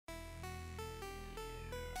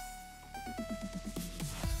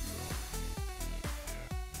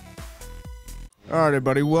Alright,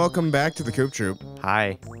 everybody, welcome back to the Coop Troop.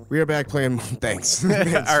 Hi. We are back playing. Thanks.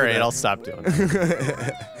 Alright, I'll stop doing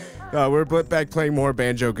it. We're back playing more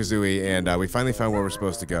Banjo-Kazooie, and we finally found where we're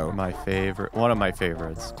supposed to go. One of my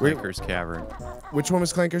favorites, Clanker's Cavern. Which one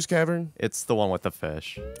was Clanker's Cavern? It's the one with the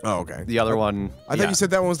fish. Oh, okay. The other one. I thought you said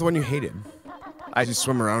that one was the one you hated. I just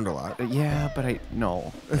swim around a lot. Yeah, but I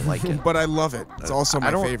like it. But I love it. It's also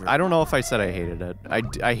my favorite. I don't know if I said I hated it.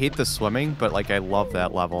 I hate the swimming, but like I love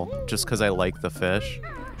that level just because I like the fish.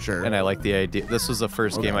 Sure. And I like the idea. This was the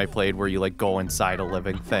first game I played where you like go inside a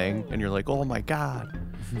living thing, and you're like, oh my god.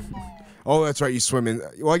 Oh, that's right. You swim in.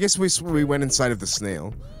 Well, I guess we went inside of the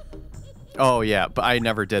snail. Oh yeah, but I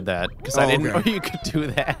never did that because I didn't know you could do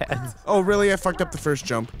that. Oh really? I fucked up the first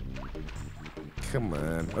jump. Come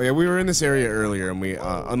on. Oh yeah, we were in this area earlier and we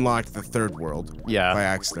unlocked the third world. Yeah. By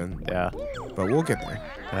accident. Yeah. But we'll get there.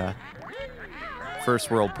 Yeah.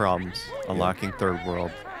 First world problems. Unlocking third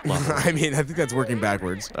world. I mean, I think that's working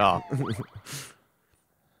backwards. Oh.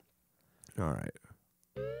 Alright.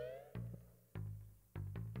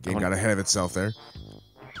 Game got ahead of itself there.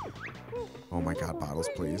 Oh my god, bottles,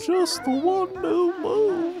 please. Just the one new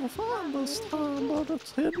move. I understand that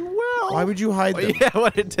it's hidden well. Why would you hide them? Yeah,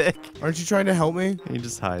 what a dick. Aren't you trying to help me? He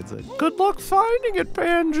just hides it. Good luck finding it,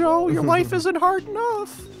 Banjo. Your life isn't hard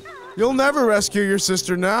enough. You'll never rescue your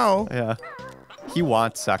sister now. Yeah. He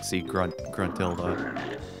wants sexy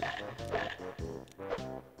Gruntilda.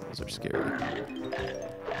 Those are scary.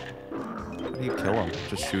 How do you kill him?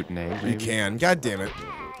 Just shoot an egg, maybe? You can. God damn it.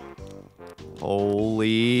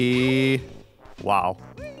 Holy... Wow.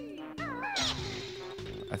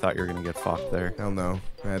 I thought you were gonna get fucked there. Hell no.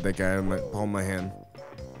 I had that guy in my palm of my hand.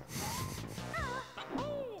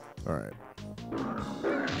 Alright.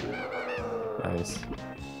 Nice.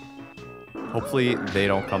 Hopefully they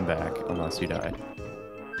don't come back unless you die.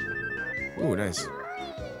 Ooh, nice.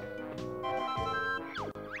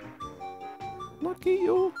 Lucky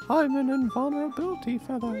you, I'm an invulnerability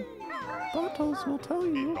feather. Battles will tell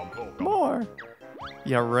you more.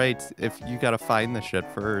 Yeah, right. If you gotta find the shit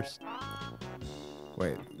first.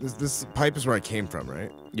 Wait, this pipe is where I came from,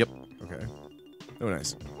 right? Yep. Okay. Oh,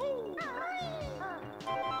 nice.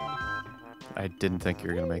 I didn't think you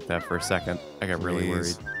were gonna make that for a second. I got really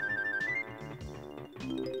worried.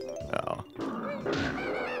 Oh.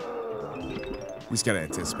 You just gotta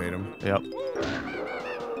anticipate them. Yep.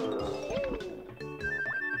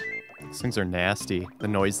 These things are nasty. The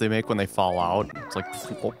noise they make when they fall out. It's like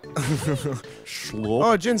slop. Slop.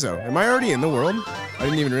 Oh, Jinzo. Am I already in the world? I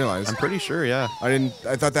didn't even realize. I'm pretty sure, yeah. I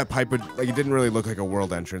thought that pipe would, like, it didn't really look like a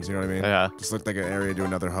world entrance, you know what I mean? Yeah. Just looked like an area to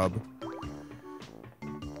another hub.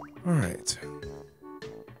 Alright.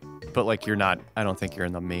 But, like, you're not, I don't think you're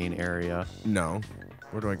in the main area. No.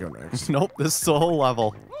 Where do I go next? Nope, this is the whole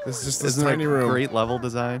level. This is just this Isn't tiny it room. Great level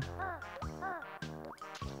design.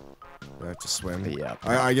 I have to swim. Yeah.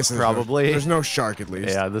 I guess probably. There's no shark, at least.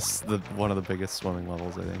 Yeah, this is one of the biggest swimming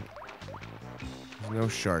levels, I think. There's no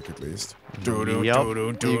shark, at least. Yep.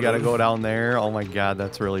 You gotta go down there. Oh my god,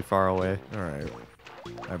 that's really far away. Alright.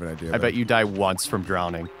 I have an idea. I bet you die once from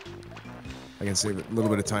drowning. I can save a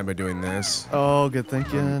little bit of time by doing this. Oh, good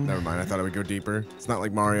thinking. Never mind, I thought I would go deeper. It's not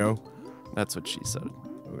like Mario. That's what she said.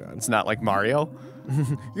 Oh god. It's not like Mario?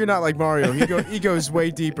 You're not like Mario. He goes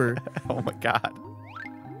way deeper. Oh my god.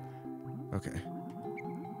 Okay.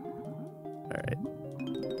 Alright.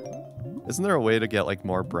 Isn't there a way to get, like,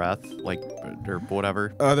 more breath? Like, or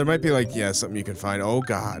whatever? There might be, like, yeah, something you can find. Oh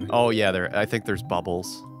god. Oh yeah, I think there's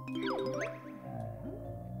bubbles.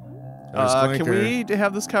 Can we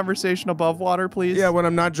have this conversation above water, please? Yeah, when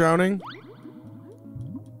I'm not drowning.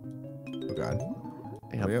 Oh god.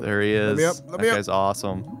 Yep, there he is. Let me up. That guy's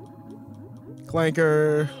awesome.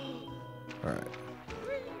 Clanker. Alright.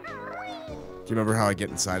 Do you remember how I get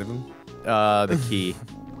inside of him? The key.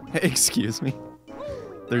 Excuse me.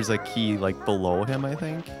 There's a key, like, below him, I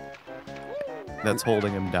think. That's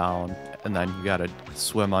holding him down. And then you gotta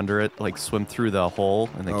swim under it, like, swim through the hole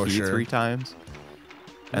in the key 3 times.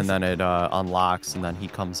 And then it unlocks, and then he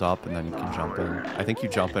comes up, and then you can jump in. I think you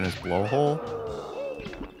jump in his blowhole.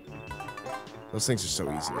 Those things are so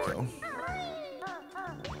easy to kill.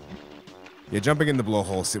 Yeah, jumping in the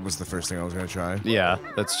blowhole was the first thing I was gonna try. Yeah,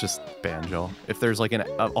 that's just Banjo. If there's like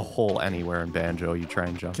a hole anywhere in Banjo, you try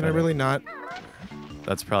and jump in. Can I really not?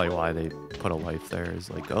 That's probably why they put a life there. Is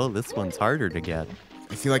like, oh, this one's harder to get.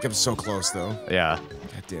 I feel like I'm so close, though. Yeah.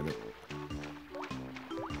 God damn it.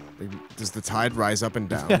 Does the tide rise up and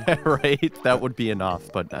down? Right? That would be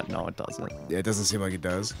enough, but no, it doesn't. Yeah, it doesn't seem like it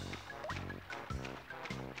does.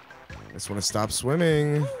 I just want to stop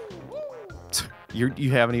swimming.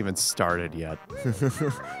 You haven't even started yet.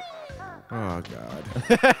 Oh, God.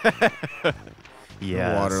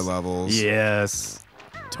 Yes. Water levels. Yes.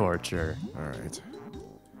 Torture. All right.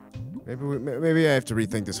 Maybe I have to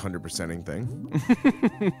rethink this 100%ing thing.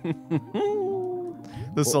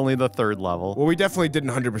 This is only the third level. Well, we definitely didn't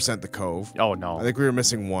 100% the cove. Oh, no. I think we were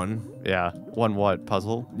missing one. Yeah. One what?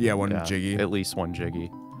 Puzzle? Yeah, one jiggy. At least one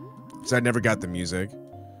jiggy. So I never got the music.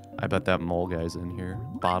 I bet that mole guy's in here.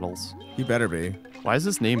 Bottles. He better be. Why is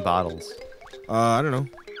his name Bottles? I don't know.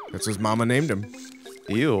 That's what his mama named him.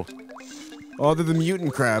 Ew. Oh, they're the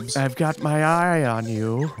mutant crabs. I've got my eye on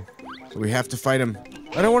you. We have to fight him.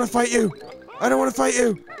 I don't want to fight you. I don't want to fight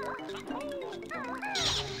you.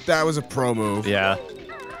 That was a pro move. Yeah.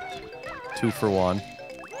 2 for 1.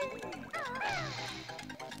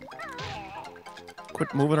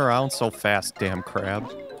 Quit moving around so fast, damn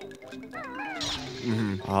crab.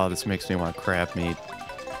 Oh, this makes me want crab meat.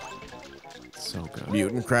 So good.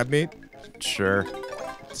 Mutant crab meat? Sure.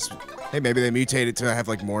 Hey, maybe they mutated to have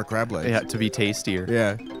like more crab legs. Yeah, to be tastier.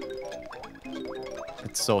 Yeah.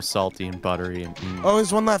 It's so salty and buttery and. Oh,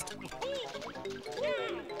 there's one left.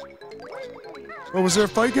 Oh, was there a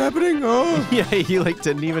fight happening? Oh. Yeah, he like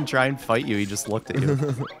didn't even try and fight you. He just looked at you.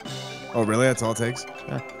 Oh, really? That's all it takes?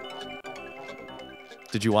 Yeah.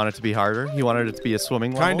 Did you want it to be harder? You wanted it to be a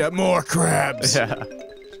swimming level? Kinda. More crabs. Yeah.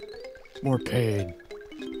 More pain.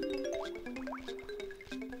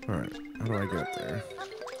 All right. How do I get up there?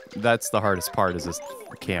 That's the hardest part, is this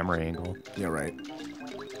camera angle. Yeah, right.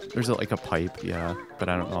 There's like a pipe, yeah, but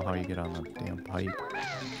I don't know how you get on the damn pipe.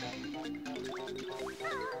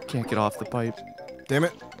 Can't get off the pipe. Damn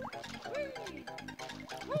it.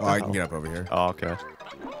 Oh, I can get up over here. Oh, okay.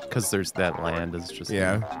 Because there's that land is just...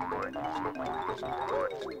 Yeah.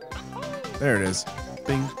 There it is.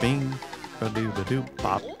 Bing, bing. Ba-doo,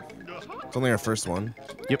 pop. It's only our first one.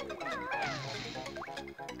 Yep.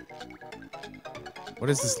 What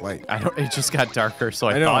is this light? I don't... It just got darker, so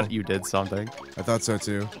I know. thought you did something. I thought so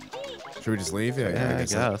too. Should we just leave? Yeah, I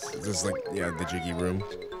guess. This is like, yeah, the jiggy room.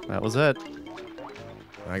 That was it.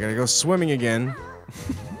 I gotta go swimming again.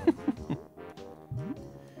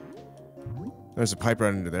 There's a pipe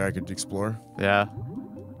right into there I could explore. Yeah.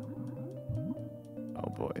 Oh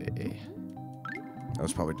boy. That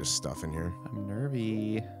was probably just stuff in here. I'm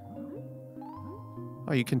nervy.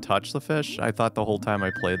 Oh, you can touch the fish? I thought the whole time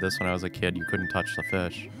I played this when I was a kid, you couldn't touch the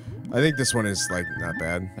fish. I think this one is, like, not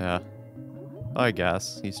bad. Yeah. I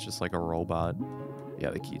guess. He's just like a robot. Yeah,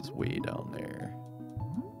 the key's way down there.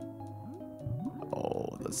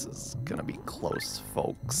 Oh, this is gonna be close,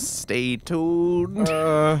 folks. Stay tuned.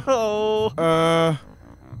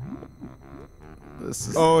 This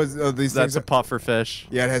is... these That's things... a puffer fish.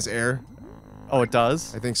 Yeah, it has air. Oh, it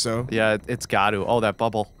does? I think so. Yeah, it's got to. Oh, that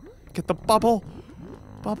bubble. Get the bubble.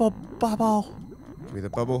 Bubble. Give me the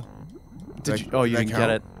bubble. Did you? Oh, you didn't get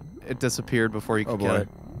it. It disappeared before you could get it.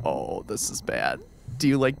 Oh, this is bad. Do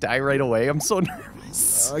you like die right away? I'm so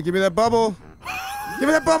nervous. Give me that bubble. Give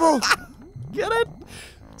me that bubble. Get it?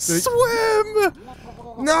 Swim!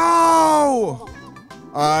 No!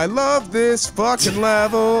 I love this fucking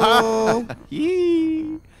level.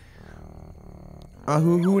 Yee.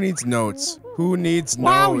 Who needs notes? Who needs notes?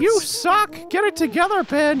 Wow, you suck. Get it together,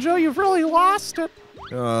 Banjo. You've really lost it.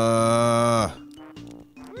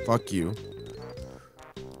 Fuck you.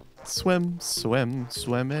 Swim, and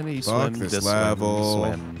he Fuck swim. this level.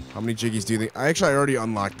 Swim. How many jiggies do you think? I already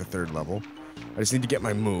unlocked the third level. I just need to get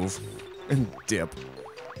my move and dip.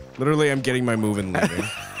 Literally, I'm getting my move and leaving.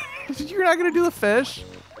 You're not gonna do the fish?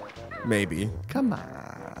 Maybe. Come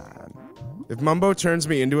on. If Mumbo turns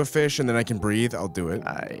me into a fish and then I can breathe, I'll do it.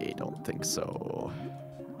 I don't think so.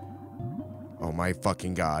 Oh my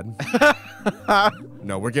fucking god.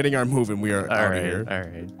 No, we're getting our move and we are out of here. All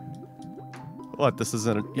right. What, this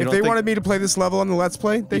isn't... If they wanted me to play this level on the Let's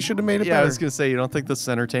Play, they should have made it better. Yeah, I was gonna say, you don't think this is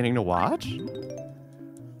entertaining to watch?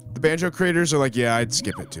 The Banjo creators are like, yeah, I'd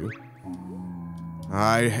skip it too.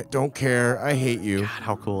 I don't care. I hate you. God,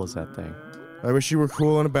 how cool is that thing? I wish you were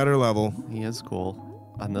cool on a better level. He is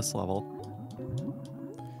cool on this level.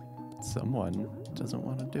 Someone doesn't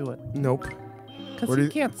want to do it. Nope. Because he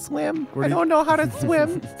can't swim. I don't know how to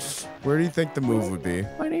swim. Where do you think the move would be?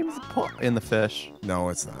 My name's Paul. In the fish. No,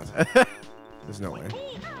 it's not. There's no way.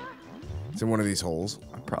 It's in one of these holes.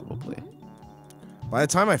 Probably. By the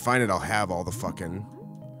time I find it, I'll have all the fucking...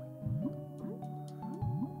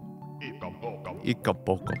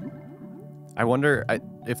 Ikaboko. I wonder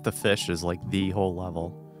if the fish is like the whole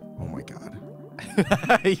level. Oh my god.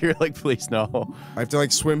 You're like, please no. I have to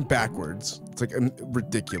like swim backwards. It's like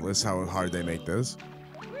ridiculous how hard they make this.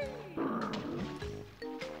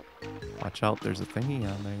 Watch out, there's a thingy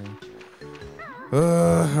on there.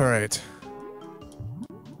 Alright.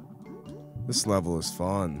 This level is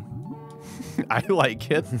fun. I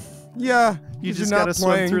like it. Yeah. You 'cause just you're not gotta swim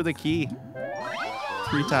playing. through the key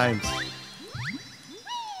 3 times.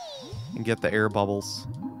 And get the air bubbles.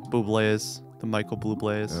 Bubbles. The Michael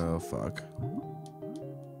Bubbles. Oh, fuck.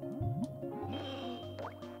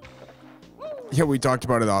 Yeah, we talked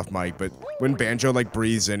about it off mic, but when Banjo, like,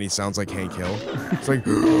 breathes in, he sounds like Hank Hill. It's like,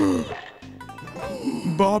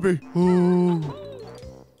 Bobby.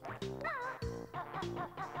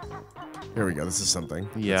 Here we go. This is something.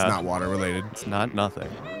 Yeah. It's not water related. It's not nothing.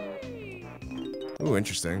 Ooh,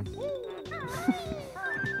 interesting.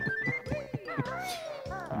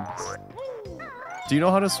 Do you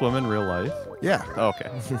know how to swim in real life? Yeah. Okay.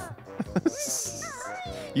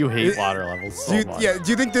 You hate water levels so much. Yeah, do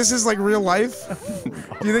you think this is like real life?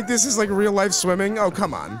 Do you think this is like real life swimming? Oh,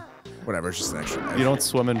 come on. Whatever, it's just an extra life. You don't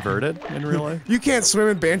swim inverted in real life? You can't swim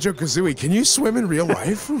in Banjo-Kazooie. Can you swim in real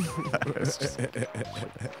life?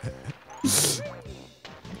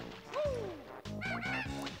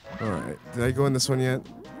 Alright, did I go in this one yet?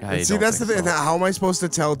 See, that's the thing. How am I supposed to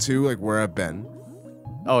tell, too, like, where I've been?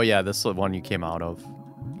 Oh, yeah, this is the one you came out of.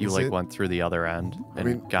 You, Is like, it? went through the other end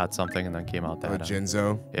and got something and then came out that Oh, end.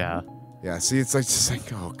 Jinzo? Yeah. Yeah, see, it's like, just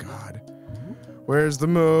like, oh, God. Where's the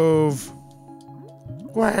move?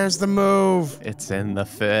 Where's the move? It's in the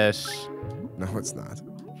fish. No, it's not.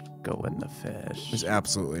 Go in the fish. There's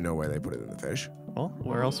absolutely no way they put it in the fish. Well,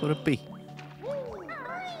 where else would it be?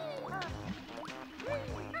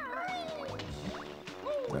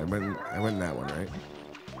 I went in that one, right?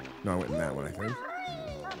 No, I went in that one, I think.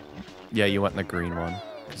 Yeah, you went in the green one.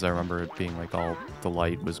 Because I remember it being like all the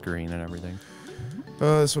light was green and everything.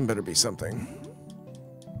 This one better be something.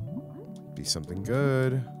 Be something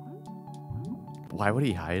good. Why would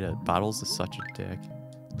he hide it? Bottles is such a dick.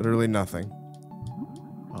 Literally nothing.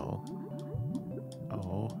 Oh.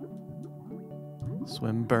 Oh.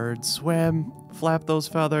 Swim, bird, swim. Flap those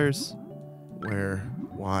feathers. Where?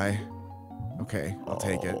 Why? Okay, I'll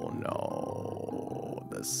take it. Oh, no.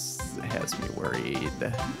 This has me worried.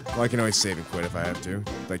 Well, I can always save and quit if I have to.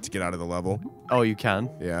 Like, to get out of the level. Oh, you can?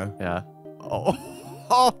 Yeah. Yeah. Oh.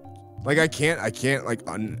 Oh. Like, I can't, like,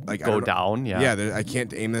 Go down, yeah. Yeah, I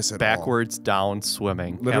can't aim this at Backwards, down,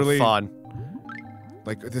 swimming. Literally. Have fun.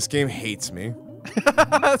 Like, this game hates me.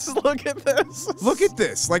 Look at this. Look at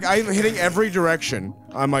this. Like, I'm hitting every direction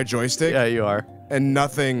on my joystick. Yeah, you are. And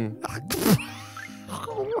nothing.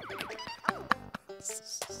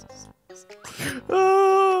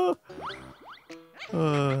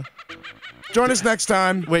 Join us next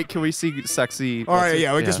time. Wait, can we see sexy? All right,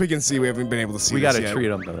 yeah, I guess we can see. We haven't been able to see we this gotta yet. treat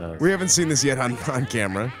them to this. We haven't seen this yet on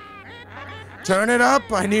camera. Turn it up.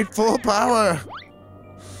 I need full power.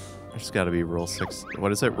 There's gotta be rule 6.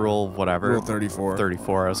 What is it? Rule whatever? Rule 34.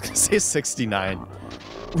 34. I was gonna say 69.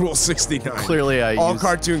 Rule 69. Clearly, all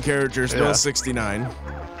cartoon characters. Rule 69.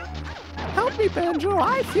 Help me, Banjo.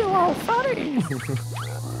 I feel all funny.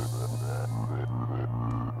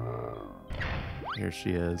 Here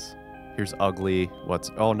she is. Here's ugly.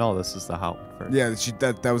 Oh no, this is the hot one first. Yeah,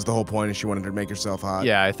 that was the whole point. Is she wanted to make herself hot.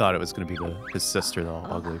 Yeah, I thought it was gonna be his sister though.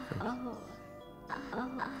 Ugly first.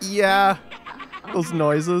 Yeah. Those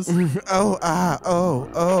noises. Oh,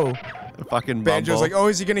 oh. The fucking Mumbo. Banjo's like, oh,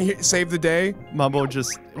 is he gonna save the day? Mumbo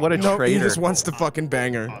just, what a nope, traitor. He just wants to fucking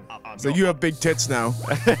bang her. So you have big tits now.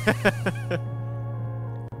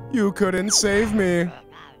 You couldn't save me.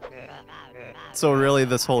 So really,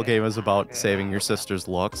 this whole game is about saving your sister's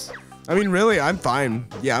looks. I mean, really, I'm fine.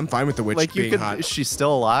 Yeah, I'm fine with the witch being hot. She's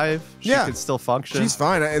still alive. She can still function. She's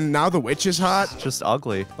fine, and now the witch is hot. It's just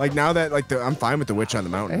ugly. Like now that, like, I'm fine with the witch on the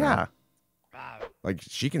mountain. Yeah. Now. Like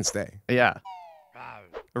she can stay. Yeah.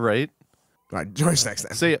 Right. All right, join us next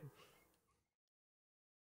time. See ya.